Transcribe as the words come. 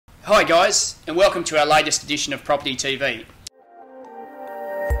Hi guys, and welcome to our latest edition of Property TV.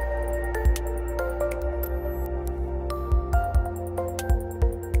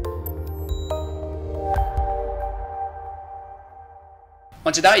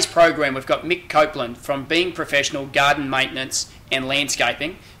 On today's program we've got Mick Copeland from Being Professional Garden Maintenance and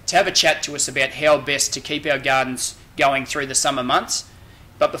Landscaping to have a chat to us about how best to keep our gardens going through the summer months.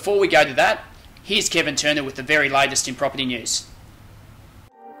 But before we go to that, here's Kevin Turner with the very latest in property news.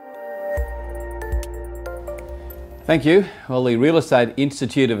 Thank you. Well, the Real Estate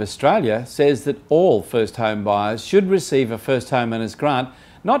Institute of Australia says that all first home buyers should receive a first homeowners grant,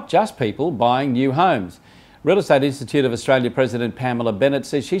 not just people buying new homes. Real Estate Institute of Australia President Pamela Bennett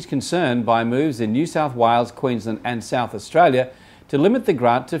says she's concerned by moves in New South Wales, Queensland and South Australia to limit the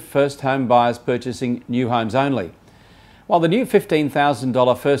grant to first home buyers purchasing new homes only. While the new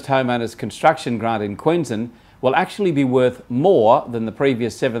 $15,000 first homeowners construction grant in Queensland will actually be worth more than the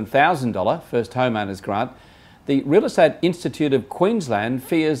previous $7,000 first homeowners grant, the Real Estate Institute of Queensland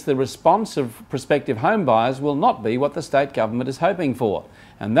fears the response of prospective home buyers will not be what the state government is hoping for,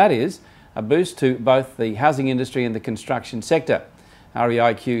 and that is a boost to both the housing industry and the construction sector.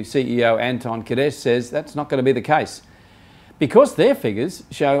 REIQ CEO Anton Kadesh says that's not going to be the case. Because their figures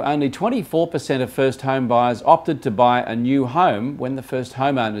show only 24% of first home buyers opted to buy a new home when the first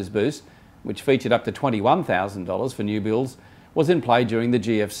homeowners boost, which featured up to $21,000 for new builds, was in play during the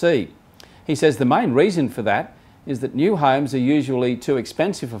GFC. He says the main reason for that is that new homes are usually too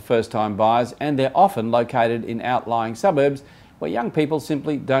expensive for first-time buyers and they're often located in outlying suburbs where young people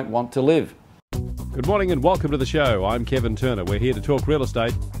simply don't want to live. Good morning and welcome to the show. I'm Kevin Turner. We're here to talk real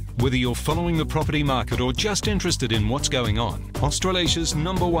estate. Whether you're following the property market or just interested in what's going on, Australia's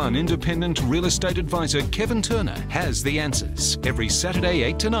 #1 independent real estate advisor Kevin Turner has the answers. Every Saturday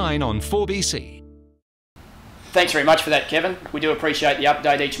 8 to 9 on 4BC. Thanks very much for that, Kevin. We do appreciate the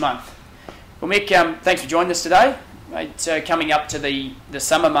update each month. Well, Mick, thanks for joining us today. It's coming up to the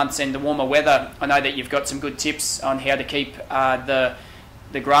summer months and the warmer weather. I know that you've got some good tips on how to keep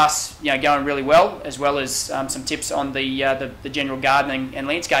the grass, going really well, as well as some tips on the general gardening and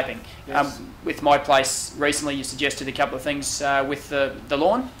landscaping. Yes. With my place recently, you suggested a couple of things with the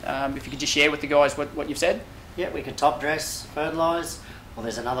lawn. If you could just share with the guys what you've said. Yeah, we could top dress, fertilise, or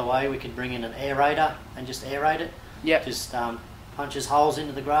there's another way we could bring in an aerator and just aerate it. Yeah. Just punches holes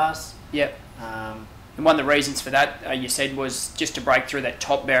into the grass. Yep. And one of the reasons for that, you said, was just to break through that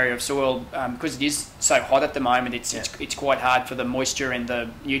top barrier of soil, because it is so hot at the moment. It's quite hard for the moisture and the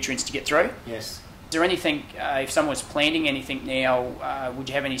nutrients to get through. Yes. Is there anything, if someone was planting anything now, would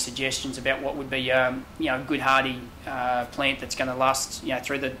you have any suggestions about what would be, a good hardy plant that's going to last,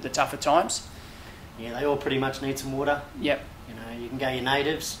 through the tougher times? Yeah, they all pretty much need some water. Yep. You can go your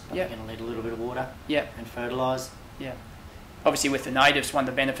natives, but yep. They're going to need a little bit of water. Yep. And fertilise. Yeah. Obviously, with the natives, one of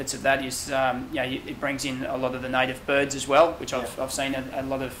the benefits of that is, it brings in a lot of the native birds as well, which I've seen at a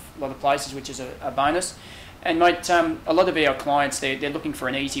lot of places, which is a bonus. And mate, a lot of our clients, they're looking for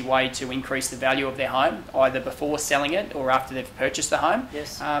an easy way to increase the value of their home, either before selling it or after they've purchased the home.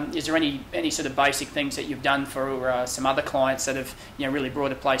 Yes. Is there any sort of basic things that you've done for some other clients that have really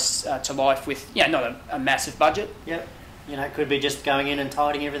brought a place to life with not a massive budget? Yep. It could be just going in and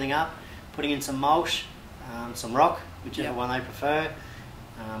tidying everything up, putting in some mulch, some rock, whichever one they prefer.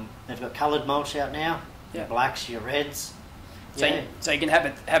 They've got coloured mulch out now. Your blacks, your reds. So you can have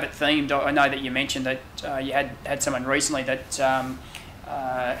it themed. I know that you mentioned that you had someone recently that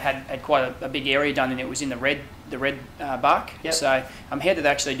had quite a big area done, and it was in the red bark. Yep. So how did they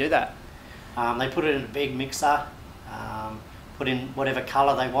actually do that? They put it in a big mixer, put in whatever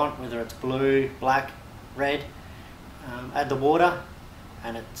colour they want, whether it's blue, black, red. Add the water,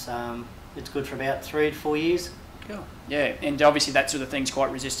 and it's good for about 3 to 4 years. Cool. Yeah, and obviously that sort of thing's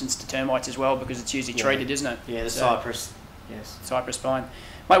quite resistant to termites as well, because it's usually treated, isn't it? Yeah, the cypress. Yes. Cypress pine.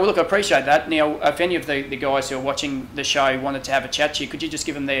 Mate, well look, I appreciate that. Now, if any of the guys who are watching the show wanted to have a chat to you, could you just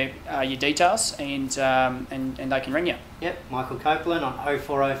give them your details and they can ring you? Yep, Michael Copeland on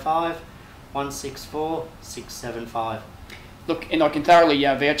 0405 164 675. Look, and I can thoroughly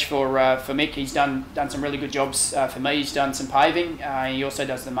vouch for Mick. He's done some really good jobs for me. He's done some paving. He also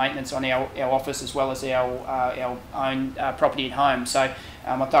does the maintenance on our office as well as our own property at home. So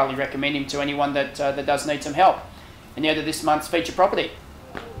I thoroughly recommend him to anyone that does need some help. And now to this month's feature property.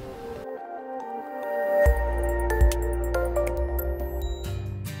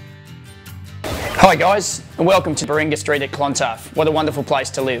 Hi guys, and welcome to Baringa Street at Clontarf. What a wonderful place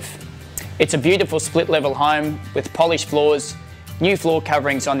to live. It's a beautiful split-level home with polished floors, new floor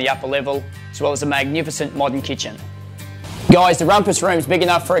coverings on the upper level, as well as a magnificent modern kitchen. Guys, the rumpus room's big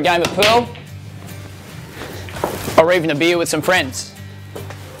enough for a game of pool, or even a beer with some friends.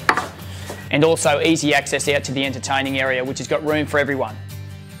 and also easy access out to the entertaining area, which has got room for everyone.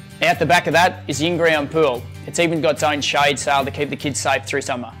 Out the back of that is the in-ground pool. It's even got its own shade sail to keep the kids safe through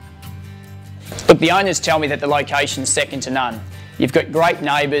summer. Look, the owners tell me that the location's second to none. You've got great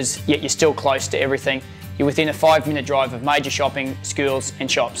neighbours, yet you're still close to everything. You're within a 5-minute drive of major shopping, schools and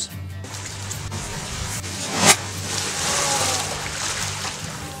shops.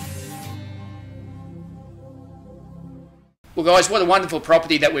 Well guys, what a wonderful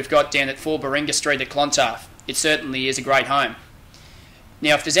property that we've got down at 4 Baringa Street at Clontarf. It certainly is a great home.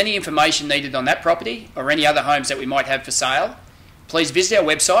 Now if there's any information needed on that property or any other homes that we might have for sale, please visit our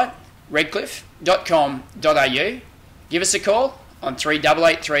website redcliffe.com.au, give us a call on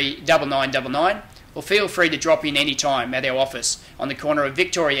 3883 9999 or feel free to drop in any time at our office on the corner of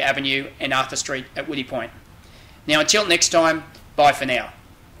Victoria Avenue and Arthur Street at Woody Point. Now until next time, bye for now.